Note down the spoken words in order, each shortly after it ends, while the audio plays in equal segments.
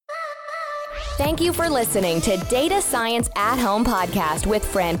Thank you for listening to Data Science at Home podcast with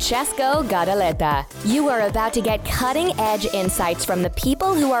Francesco Gadaletta. You are about to get cutting-edge insights from the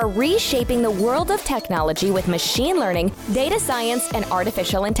people who are reshaping the world of technology with machine learning, data science, and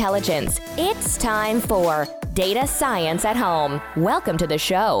artificial intelligence. It's time for Data Science at Home. Welcome to the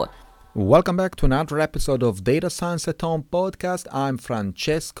show. Welcome back to another episode of Data Science at Home podcast. I'm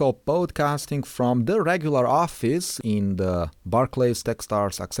Francesco, podcasting from the regular office in the Barclays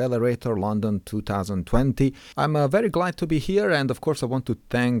Techstars Accelerator, London 2020. I'm very glad to be here, and of course I want to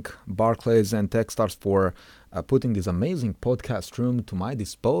thank Barclays and Techstars for putting this amazing podcast room to my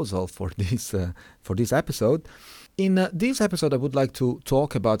disposal for this episode. In this episode, I would like to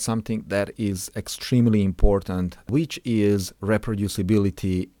talk about something that is extremely important, which is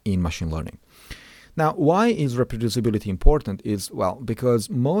reproducibility in machine learning. Now, why is reproducibility important? Because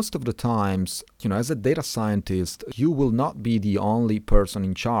most of the times, as a data scientist, you will not be the only person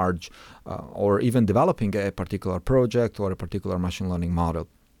in charge or even developing a particular project or a particular machine learning model.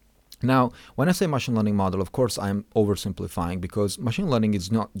 Now, when I say machine learning model, of course, I'm oversimplifying, because machine learning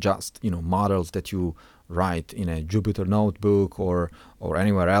is not just, models that you write in a Jupyter notebook or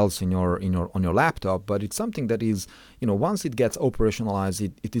anywhere else on your laptop, but it's something that is, once it gets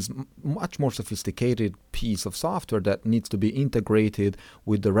operationalized, it is much more sophisticated piece of software that needs to be integrated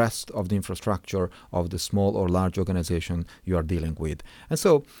with the rest of the infrastructure of the small or large organization you are dealing with. And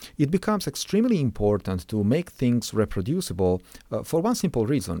so it becomes extremely important to make things reproducible for one simple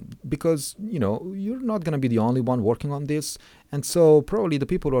reason, because, you're not going to be the only one working on this. And so probably the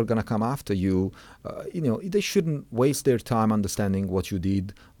people who are going to come after you, they shouldn't waste their time understanding what you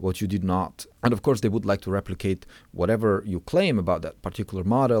did not. And of course, they would like to replicate whatever you claim about that particular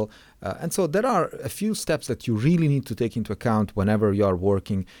model. And so there are a few steps that you really need to take into account whenever you are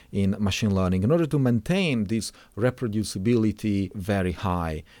working in machine learning in order to maintain this reproducibility very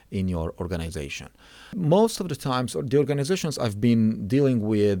high in your organization. Most of the times, the organizations I've been dealing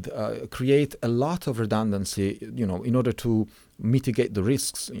with create a lot of redundancy, in order to mitigate the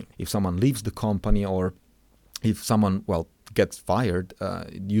risks. If someone leaves the company or if someone, gets fired,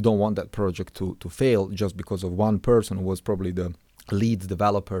 you don't want that project to fail just because of one person who was probably the lead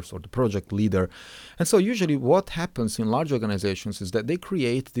developers or the project leader. And so usually what happens in large organizations is that they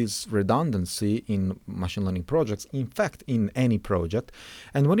create this redundancy in machine learning projects, in fact, in any project.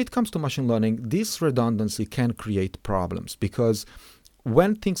 And when it comes to machine learning, this redundancy can create problems, because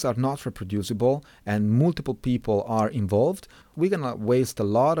when things are not reproducible and multiple people are involved, we're going to waste a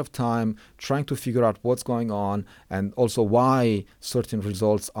lot of time trying to figure out what's going on and also why certain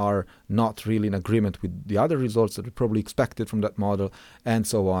results are not really in agreement with the other results that we probably expected from that model, and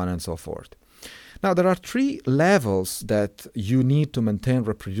so on and so forth. Now, there are three levels that you need to maintain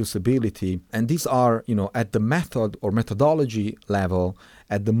reproducibility, and these are, at the method or methodology level,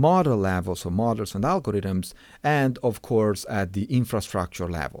 at the model level, so models and algorithms, and of course at the infrastructure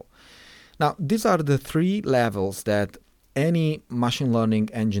level. Now, these are the three levels that any machine learning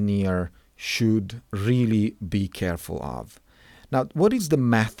engineer should really be careful of. Now, what is the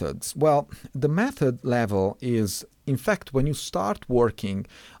methods? Well, the method level is, in fact, when you start working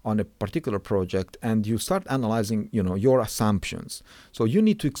on a particular project and you start analyzing, your assumptions. So you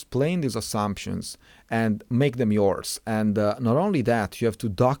need to explain these assumptions and make them yours. And not only that, you have to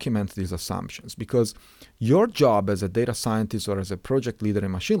document these assumptions, because your job as a data scientist or as a project leader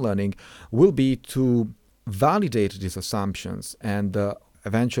in machine learning will be to validate these assumptions and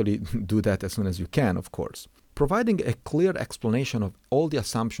eventually do that as soon as you can, of course. Providing a clear explanation of all the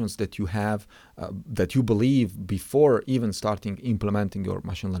assumptions that you have, that you believe before even starting implementing your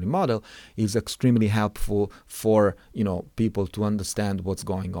machine learning model is extremely helpful for people to understand what's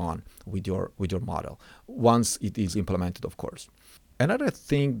going on with your model once it is implemented, of course. Another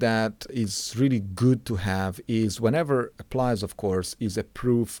thing that is really good to have is, whenever applies, of course, is a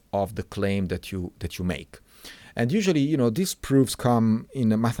proof of the claim that you make. And usually, these proofs come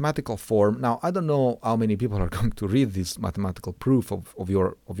in a mathematical form. Now, I don't know how many people are going to read this mathematical proof of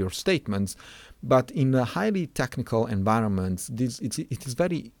your statements, but in a highly technical environments, it is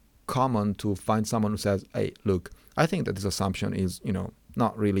very common to find someone who says, "Hey, look, I think that this assumption is,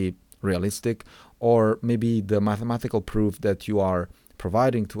 not really realistic, or maybe the mathematical proof that you are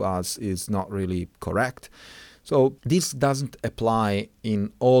providing to us is not really correct." So this doesn't apply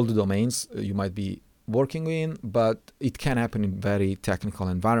in all the domains you might be working in, but it can happen in very technical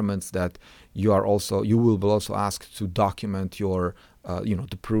environments that you will be also asked to document your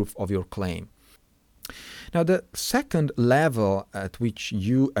the proof of your claim. Now, the second level at which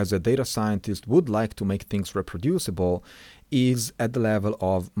you as a data scientist would like to make things reproducible is at the level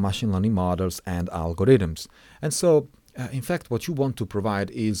of machine learning models and algorithms. And so In fact, what you want to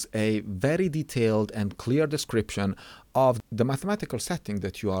provide is a very detailed and clear description of the mathematical setting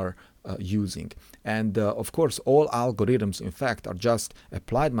that you are using. And of course, all algorithms, in fact, are just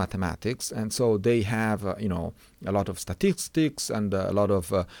applied mathematics. And so they have, a lot of statistics and a lot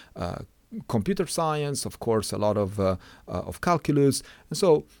of computer science, of course, a lot of calculus. And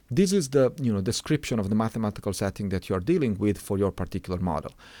so this is the description of the mathematical setting that you are dealing with for your particular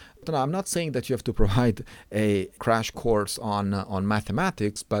model. Now, I'm not saying that you have to provide a crash course on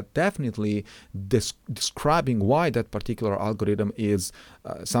mathematics, but definitely describing why that particular algorithm is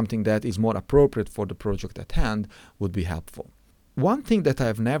something that is more appropriate for the project at hand would be helpful. One thing that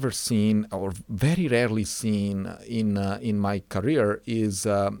I've never seen or very rarely seen in my career is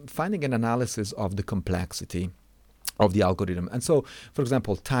finding an analysis of the complexity of the algorithm. And so, for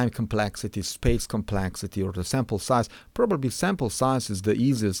example, time complexity, space complexity, or the sample size. Probably sample size is the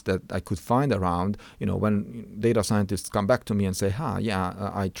easiest that I could find around. When data scientists come back to me and say,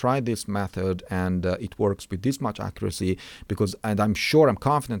 I tried this method and it works with this much accuracy and I'm sure I'm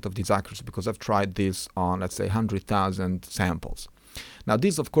confident of this accuracy because I've tried this on, let's say, 100,000 samples. Now,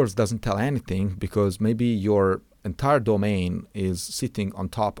 this, of course, doesn't tell anything because maybe your entire domain is sitting on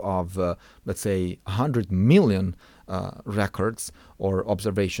top of, let's say, 100 million records or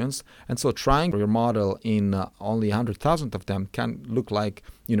observations. And so trying your model in only 100,000 of them can look like,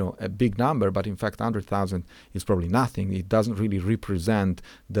 a big number, but in fact 100,000 is probably nothing. It doesn't really represent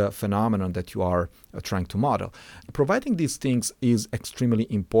the phenomenon that you are trying to model. Providing these things is extremely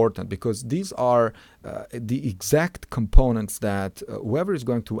important because these are the exact components that whoever is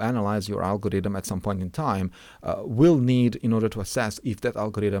going to analyze your algorithm at some point in time will need in order to assess if that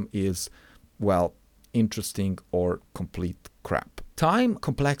algorithm is, interesting or complete crap. Time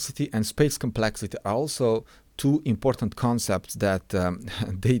complexity and space complexity are also two important concepts that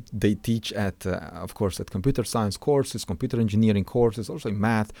they teach at, of course, at computer science courses, computer engineering courses, also in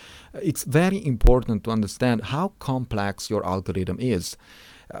math. It's very important to understand how complex your algorithm is.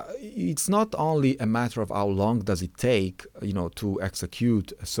 It's not only a matter of how long does it take, to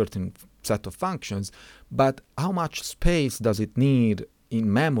execute a certain set of functions, but how much space does it need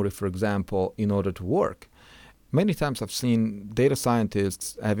in memory, for example, in order to work. Many times I've seen data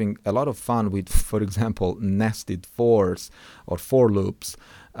scientists having a lot of fun with, for example, nested fors or for loops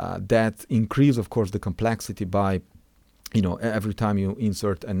that increase, of course, the complexity by every time you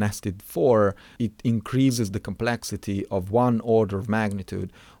insert a nested for, it increases the complexity of one order of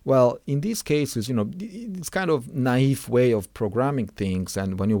magnitude. Well, in these cases, it's kind of naive way of programming things.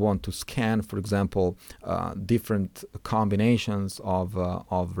 And when you want to scan, for example, different combinations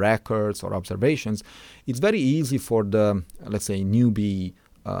of records or observations, it's very easy for the, let's say, newbie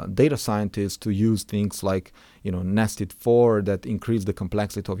data scientists to use things like nested for that increase the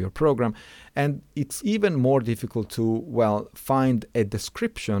complexity of your program, and it's even more difficult to find a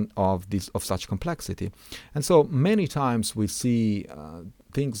description of such complexity. And so many times we see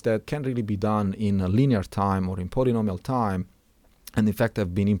things that can really be done in a linear time or in polynomial time, and in fact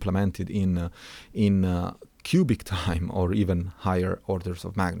have been implemented in cubic time or even higher orders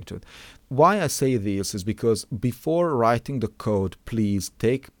of magnitude. Why I say this is because before writing the code, please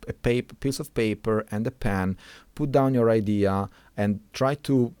take a piece of paper and a pen, put down your idea, and try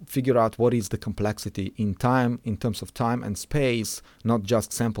to figure out what is the complexity in time, in terms of time and space, not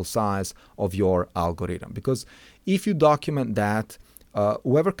just sample size of your algorithm. Because if you document that,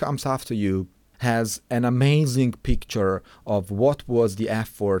 whoever comes after you has an amazing picture of what was the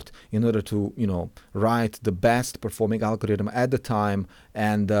effort in order to, write the best performing algorithm at the time,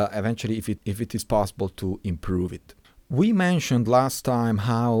 and eventually, if it is possible, to improve it. We mentioned last time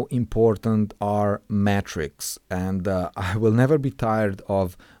how important are metrics, and I will never be tired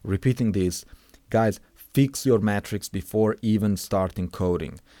of repeating this. Guys, fix your metrics before even starting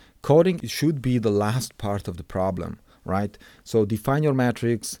coding. Coding should be the last part of the problem, right? So define your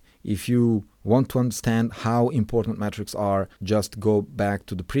metrics. If you want to understand how important metrics are, just go back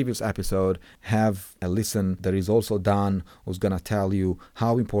to the previous episode, have a listen. There is also Dan who's going to tell you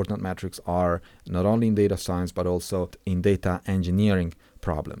how important metrics are, not only in data science, but also in data engineering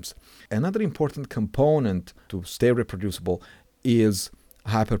problems. Another important component to stay reproducible is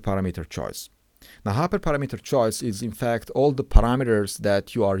hyperparameter choice. Now, hyperparameter choice is in fact all the parameters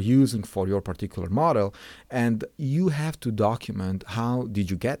that you are using for your particular model, and you have to document how did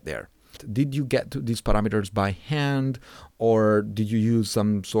you get there. Did you get to these parameters by hand, or did you use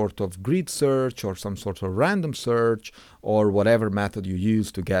some sort of grid search or some sort of random search or whatever method you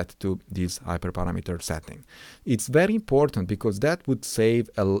use to get to this hyperparameter setting. It's very important because that would save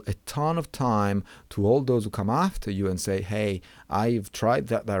a ton of time to all those who come after you and say, hey, I've tried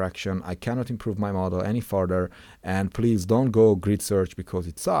that direction, I cannot improve my model any further, and please don't go grid search because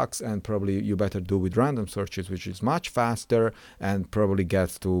it sucks, and probably you better do with random searches, which is much faster and probably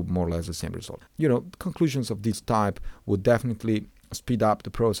gets to more or less the same result. Conclusions of this type would definitely speed up the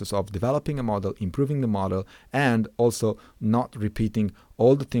process of developing a model, improving the model, and also not repeating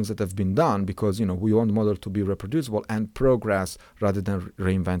all the things that have been done, because we want the model to be reproducible and progress rather than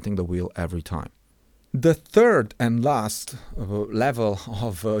reinventing the wheel every time. The third and last level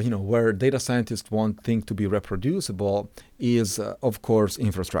of where data scientists want things to be reproducible is of course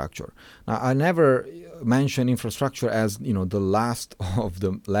infrastructure. Now, I never mention infrastructure as the last of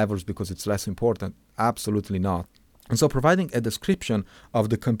the levels because it's less important. Absolutely not. And so providing a description of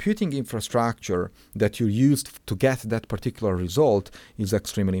the computing infrastructure that you used to get that particular result is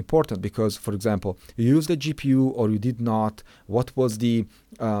extremely important because, for example, you used a GPU or you did not, what was the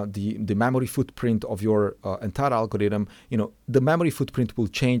memory footprint of your entire algorithm. The memory footprint will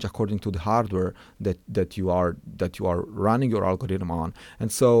change according to the hardware that you are running your algorithm on. And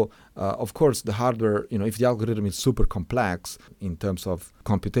so, of course, the hardware, if the algorithm is super complex in terms of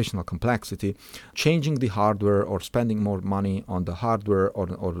computational complexity, changing the hardware or spending more money on the hardware or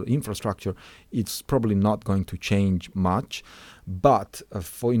the infrastructure, it's probably not going to change much. But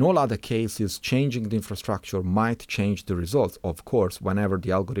in all other cases, changing the infrastructure might change the results, of course, whenever the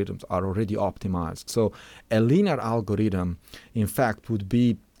algorithms are already optimized. So a linear algorithm, in fact, would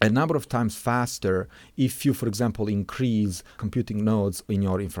be a number of times faster if you, for example, increase computing nodes in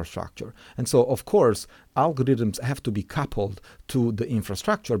your infrastructure. And so, of course, algorithms have to be coupled to the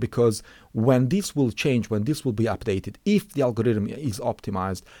infrastructure because when this will change, when this will be updated, if the algorithm is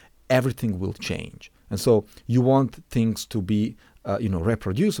optimized, everything will change. And so you want things to be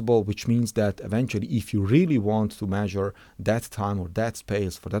reproducible, which means that eventually if you really want to measure that time or that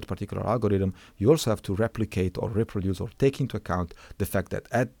space for that particular algorithm, you also have to replicate or reproduce or take into account the fact that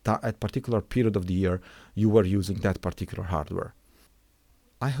at particular period of the year, you were using that particular hardware.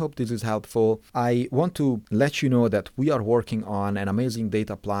 I hope this is helpful. I want to let you know that we are working on an amazing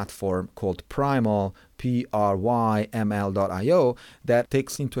data platform called Primal, PRYML.io, that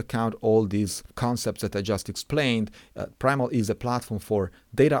takes into account all these concepts that I just explained. Primal is a platform for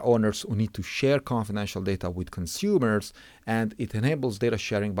data owners who need to share confidential data with consumers, and it enables data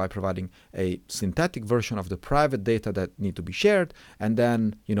sharing by providing a synthetic version of the private data that need to be shared, and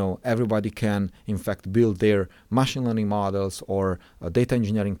then everybody can in fact build their machine learning models or data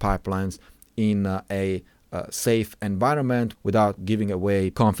engineering pipelines in a safe environment without giving away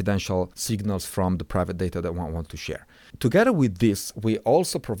confidential signals from the private data that one wants to share. Together with this, we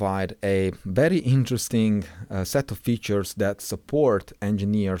also provide a very interesting set of features that support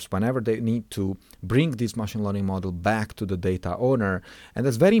engineers whenever they need to bring this machine learning model back to the data owner. And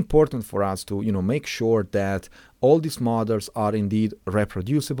that's very important for us to make sure that all these models are indeed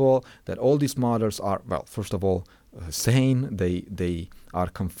reproducible, that all these models are, well, first of all, sane, they are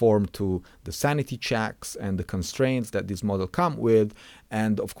conformed to the sanity checks and the constraints that this model come with,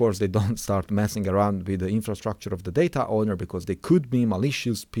 and of course they don't start messing around with the infrastructure of the data owner because they could be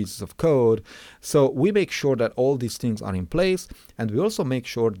malicious pieces of code. So we make sure that all these things are in place, and we also make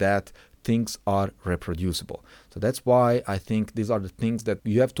sure that things are reproducible. So that's why I think these are the things that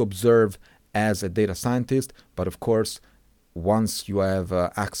you have to observe as a data scientist, but of course once you have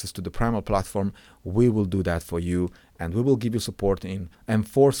access to the Primal platform, we will do that for you, and we will give you support in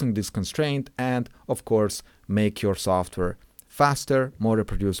enforcing this constraint and, of course, make your software faster, more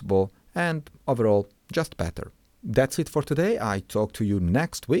reproducible, and overall just better. That's it for today. I talk to you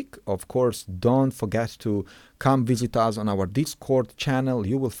next week. Of course, don't forget to come visit us on our Discord channel.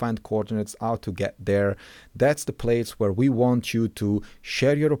 You will find coordinates how to get there. That's the place where we want you to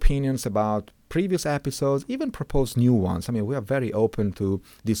share your opinions about previous episodes, even propose new ones. I mean, we are very open to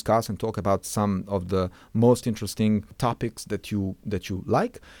discuss and talk about some of the most interesting topics that you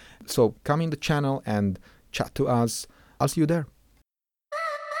like. So come in the channel and chat to us. I'll see you there.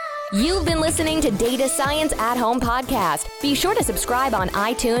 You've been listening to Data Science at Home podcast. Be sure to subscribe on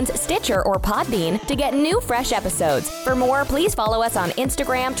iTunes, Stitcher, or Podbean to get new fresh episodes. For more, please follow us on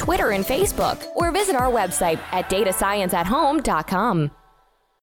Instagram, Twitter, and Facebook, or visit our website at datascienceathome.com.